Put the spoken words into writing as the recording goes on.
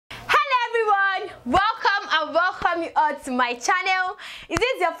Welcome and welcome you all to my channel. If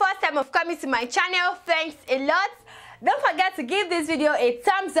this is your first time of coming to my channel, thanks a lot. Don't forget to give this video a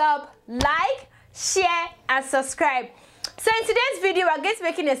thumbs up, like, share and subscribe. So in today's video, we're going to be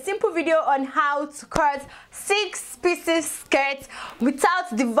making a simple video on how to cut 6 pieces skirt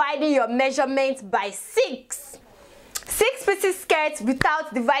without dividing your measurement by 6. 6 pieces skirt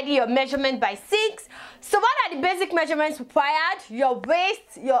without dividing your measurement by 6. So what are the basic measurements required? Your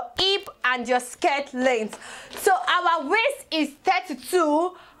waist, your hip and your skirt length. So our waist is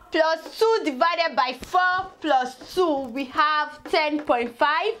 32 plus 2 divided by 4 plus 2, we have 10.5.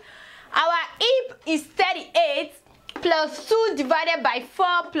 Our hip is 38 plus 2 divided by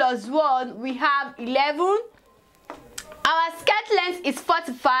 4 plus 1, we have 11. Our skirt length is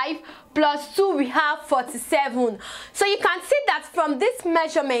 45 plus 2, we have 47. So you can see that from this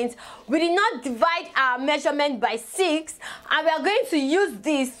measurement, we did not divide our measurement by 6, and we are going to use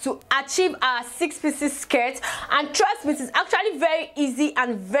this to achieve our 6 pieces skirt. And trust me, it is actually very easy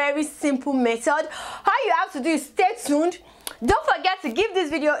and very simple method. All you have to do is stay tuned. Don't forget to give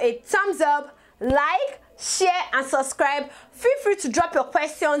this video a thumbs up, like, share and subscribe. Feel free to drop your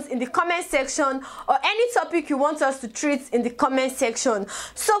questions in the comment section or any topic you want us to treat in the comment section.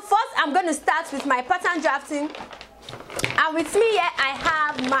 So first, I'm going to start with my pattern drafting. And with me here, I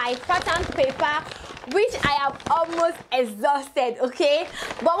have my pattern paper, which I have almost exhausted, okay?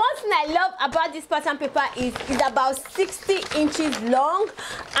 But one thing I love about this pattern paper is it's about 60 inches long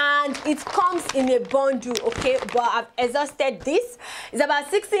and it comes in a bundle, okay? But I've exhausted this. It's about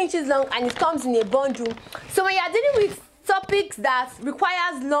 60 inches long and it comes in a bundle. So when you're dealing with topics that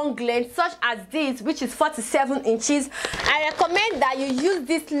requires long length such as this, which is 47 inches, I recommend that you use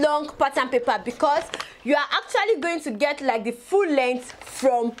this long pattern paper because you are actually going to get like the full length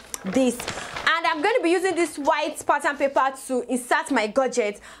from this. And I'm going to be using this white pattern paper to insert my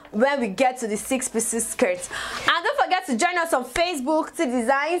gadget when we get to the 6 pieces skirt. And don't forget to join us on Facebook, TD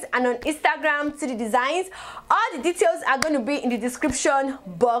Designs, and on Instagram, TD Designs. All the details are going to be in the description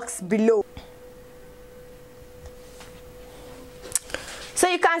box below. So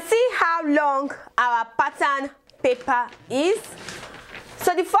you can see how long our pattern paper is.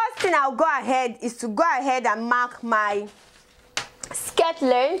 So the first thing I'll go ahead is to go ahead and mark my skirt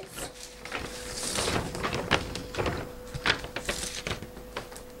length.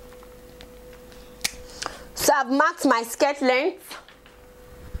 So I've marked my skirt length.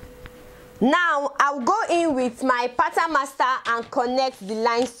 Now I'll go in with my pattern master and connect the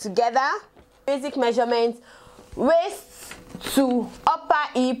lines together. Basic measurements: waist to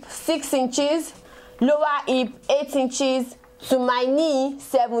upper hip 6 inches, lower hip 8 inches, to my knee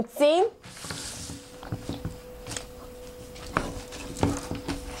 17.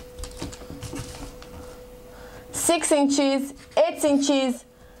 Six inches, 8 inches,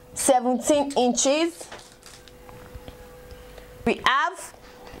 17 inches. We have.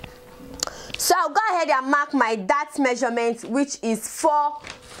 So I'll go ahead and mark my dart measurement, which is 4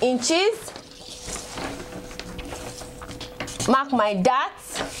 inches. Mark my dart.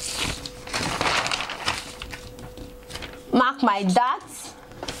 Mark my dart.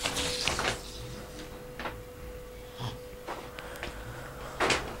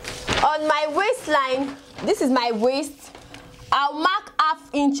 On my waistline, this is my waist. I'll mark ½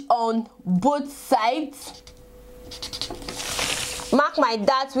 inch on both sides. Mark my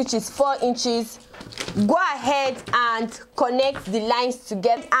dart, which is 4 inches. Go ahead and connect the lines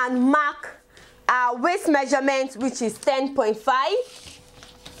together and mark our waist measurement, which is 10.5.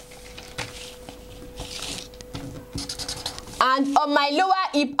 And on my lower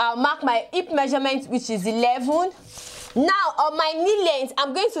hip, I'll mark my hip measurement, which is 11. Now on my knee length,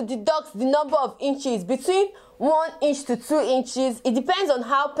 I'm going to deduct the number of inches between 1 inch to 2 inches. It depends on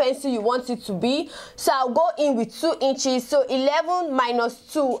how pencil you want it to be. So I'll go in with 2 inches. So 11 minus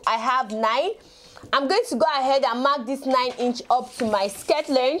 2, I have 9. I'm going to go ahead and mark this 9 inch up to my skirt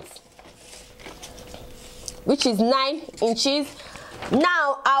length, which is 9 inches.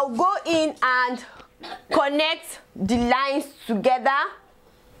 Now I'll go in and connect the lines together,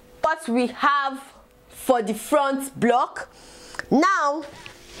 what we have for the front block. Now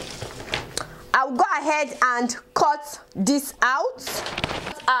I'll go ahead and cut this out.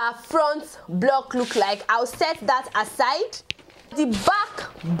 What our front block look like, I'll set that aside. The back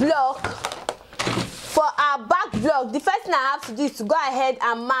block, for our back block, the first thing I have to do is to go ahead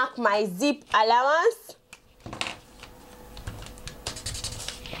and mark my zip allowance.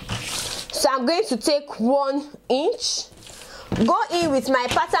 So I'm going to take 1 inch, go in with my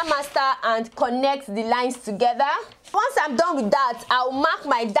pattern master and connect the lines together. Once I'm done with that, I'll mark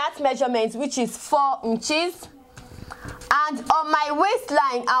my dart measurement, which is 4 inches. And on my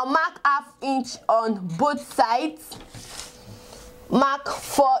waistline, I'll mark ½ inch on both sides. Mark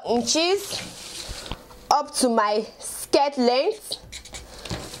 4 inches up to my skirt length.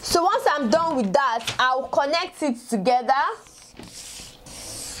 So once I'm done with that, I'll connect it together.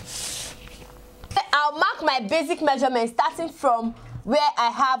 I'll mark my basic measurement starting from where I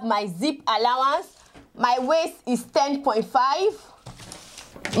have my zip allowance. My waist is 10.5.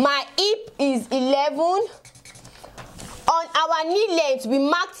 My hip is 11. On our knee length, we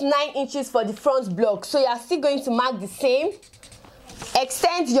marked 9 inches for the front block. So you are still going to mark the same.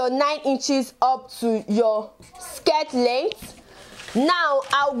 Extend your 9 inches up to your skirt length. Now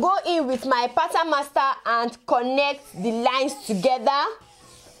I'll go in with my pattern master and connect the lines together.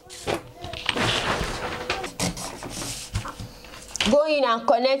 Go in and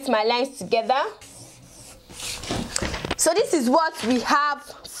connect my lines together. So this is what we have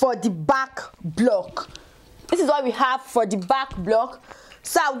for the back block. This is what we have for the back block.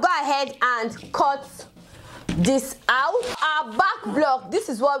 So I'll go ahead and cut this out. Our back block, this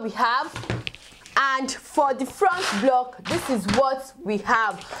is what we have. And for the front block, this is what we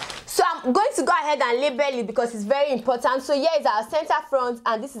have. So I'm going to go ahead and label it because it's very important. So here is our center front,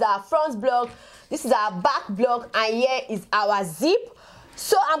 and this is our front block. This is our back block, and here is our zip.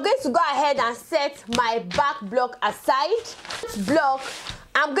 So I'm going to go ahead and set my back block aside. This block,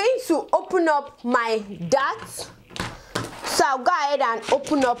 I'm going to open up my dart. So I'll go ahead and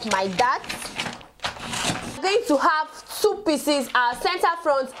open up my dart. I'm going to have two pieces, our center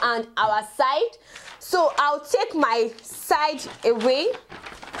front and our side. So I'll take my side away.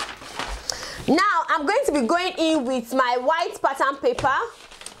 Now I'm going to be going in with my white pattern paper.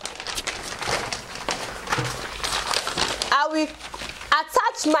 I will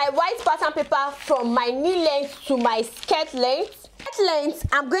attach my white pattern paper from my knee length to my skirt length. Length,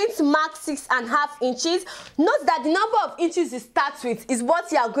 I'm going to mark 6.5 inches. Note that the number of inches you start with is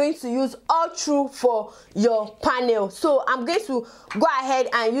what you are going to use all through for your panel. So I'm going to go ahead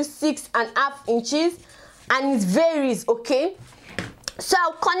and use 6.5 inches, and it varies, okay? So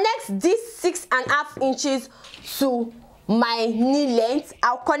I'll connect this 6.5 inches to my knee length.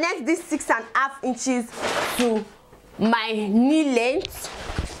 I'll connect this 6.5 inches to my knee length.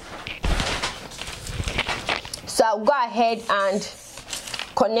 So I'll go ahead and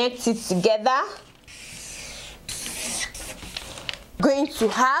connect it together. Going to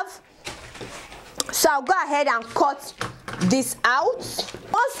have. So I'll go ahead and cut this out.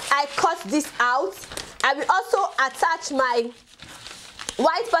 Once I cut this out, I will also attach my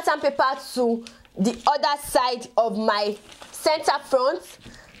white pattern paper to the other side of my center front,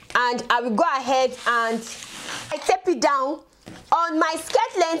 and I will go ahead and I tape it down. On my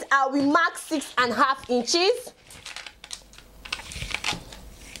skirt length, I will mark 6.5 inches.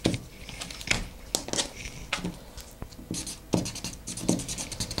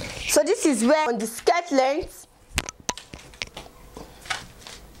 So this is where on the skirt length,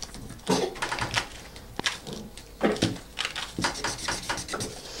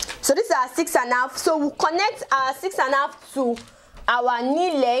 so this is our 6.5. So we'll connect our 6.5 to our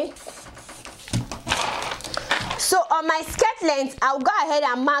knee length. So on my skirt length, I'll go ahead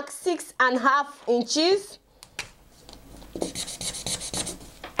and mark 6.5 inches.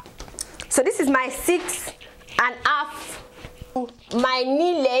 So this is my 6.5 my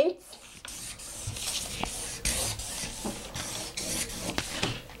knee length.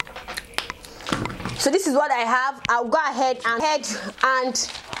 So this is what I have. I'll go ahead and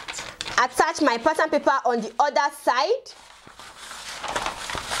attach my pattern paper on the other side.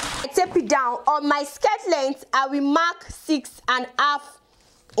 I tape it down. On my skirt length, I will mark 6.5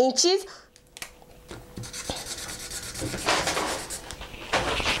 inches.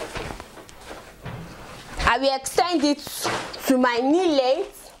 I will extend it to my knee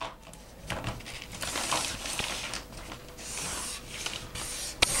length.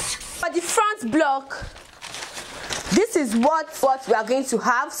 For the front block, this is what we are going to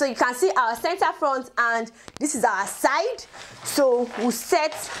have. So you can see our center front, and this is our side. So we'll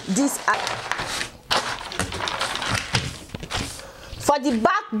set this up. For the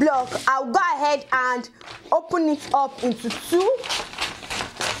back block, I'll go ahead and open it up into two.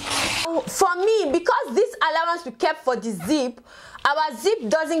 For me, because this allowance we kept for the zip, our zip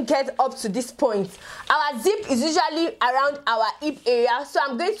doesn't get up to this point. Our zip is usually around our hip area, so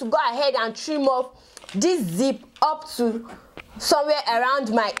I'm going to go ahead and trim off this zip up to somewhere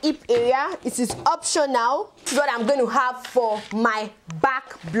around my hip area. It is optional. This is what I'm going to have for my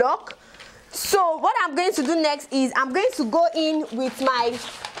back block. So what I'm going to do next is I'm going to go in with my,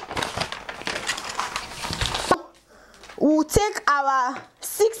 we'll take our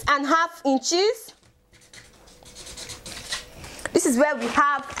 6.5 inches. This is where we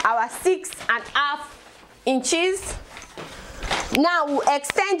have our 6.5 inches. Now we'll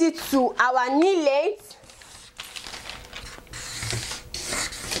extend it to our knee length.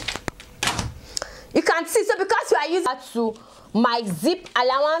 You can see, so because we are using that to my zip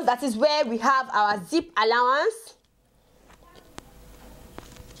allowance, that is where we have our zip allowance.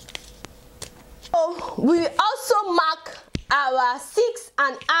 So we also mark our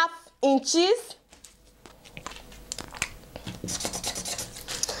 6.5 inches.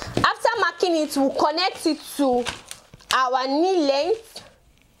 After marking it, we'll connect it to our knee length.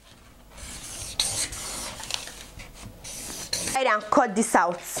 And cut this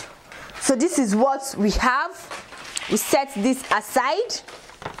out. So this is what we have. We set this aside.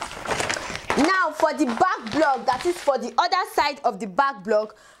 Now for the back block, that is for the other side of the back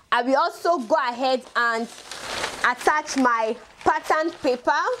block, I will also go ahead and attach my pattern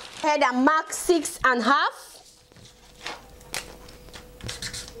paper. Head and mark 6.5.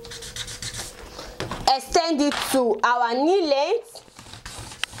 Extend it to our knee length.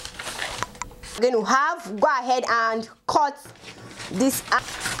 We're going to go ahead and cut this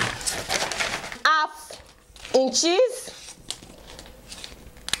 1/2 inches.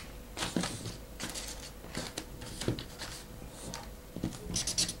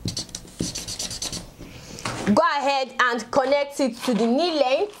 Go ahead and connect it to the knee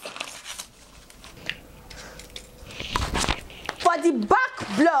length. For the back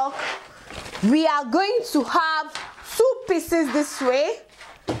block, we are going to have 2 pieces this way.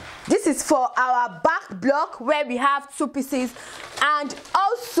 This is for our back block where we have 2 pieces, and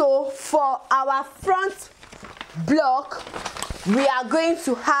also for our front block we are going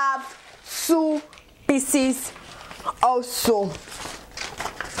to have 2 pieces also.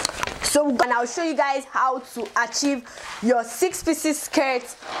 So and I'll show you guys how to achieve your 6 pieces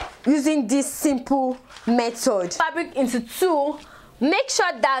skirt using this simple method. Fabric into 2. Make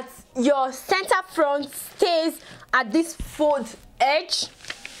sure that your center front stays at this fold edge,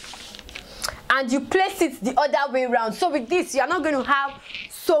 and you place it the other way around. So with this, you are not going to have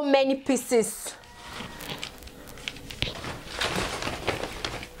so many pieces.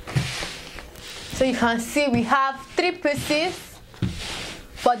 So you can see we have 3 pieces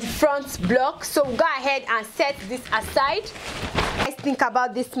for the front block. So go ahead and set this aside. Let's think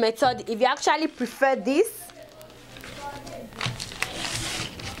about this method if you actually prefer this.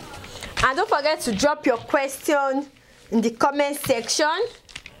 And don't forget to drop your question in the comment section.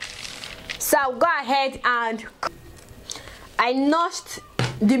 So I'll go ahead and I notched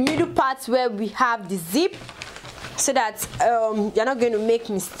the middle part where we have the zip so that you're not going to make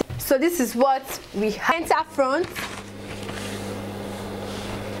mistakes. So this is what we have. Center front.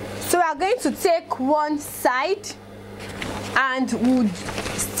 So we are going to take one side and we'll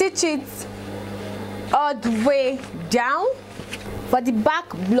stitch it all the way down. For the back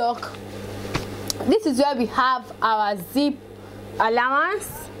block, this is where we have our zip allowance.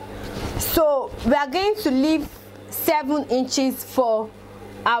 So we are going to leave 7 inches for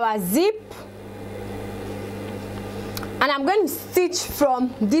our zip, and I'm going to stitch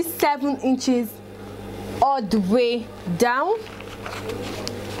from these 7 inches all the way down.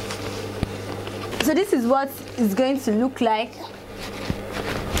 So this is what it's going to look like.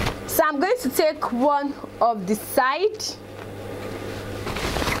 So I'm going to take one of the side,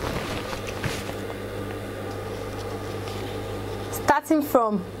 starting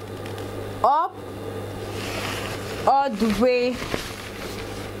from up all the way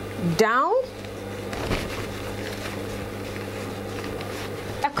down.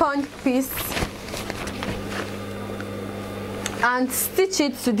 Second piece, and stitch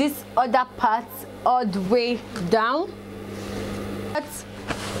it to this other part all the way down.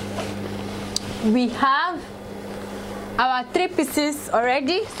 We have our 3 pieces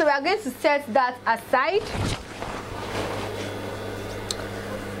already, so we are going to set that aside.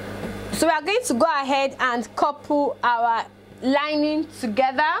 So we are going to go ahead and couple our lining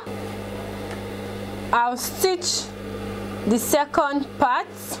together. I'll stitch the second part.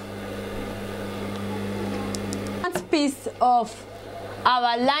 One piece of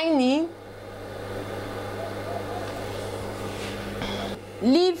our lining.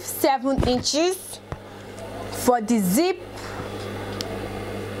 Leave 7 inches for the zip,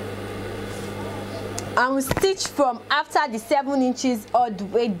 and we stitch from after the 7 inches all the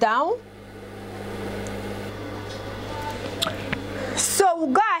way down. So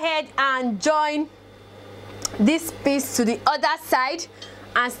we'll go ahead and join this piece to the other side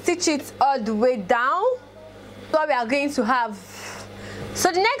and stitch it all the way down. So we are going to have,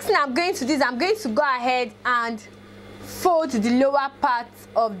 so the next thing I'm going to do is I'm going to go ahead and fold the lower part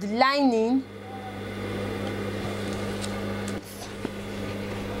of the lining.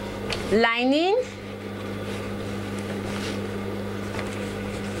 lining.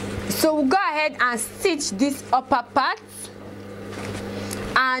 So we'll go ahead and stitch this upper part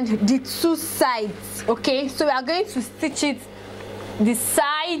and the two sides. Okay, so we are going to stitch it, the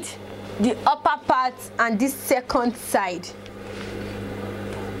side, the upper part, and this second side.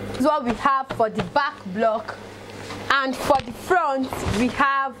 This is what we have for the back block, and for the front we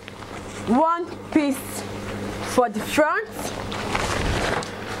have one piece for the front.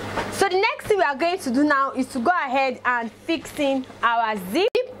 So the next thing we are going to do now is to go ahead and fix in our zip.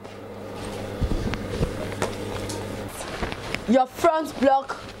 Your front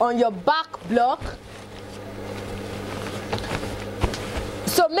block on your back block.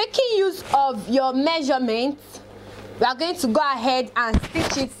 So making use of your measurements, we are going to go ahead and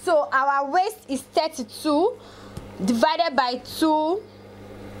stitch it. So our waist is 32 divided by 2,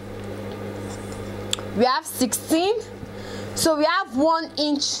 we have 16. So we have 1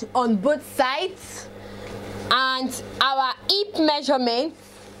 inch on both sides, and our hip measurement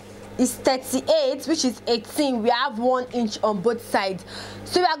is 38, which is 18. We have 1 inch on both sides.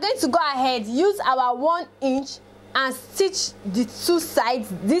 So we are going to go ahead, use our 1 inch and stitch the two sides,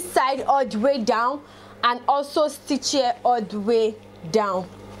 this side all the way down, and also stitch here all the way down.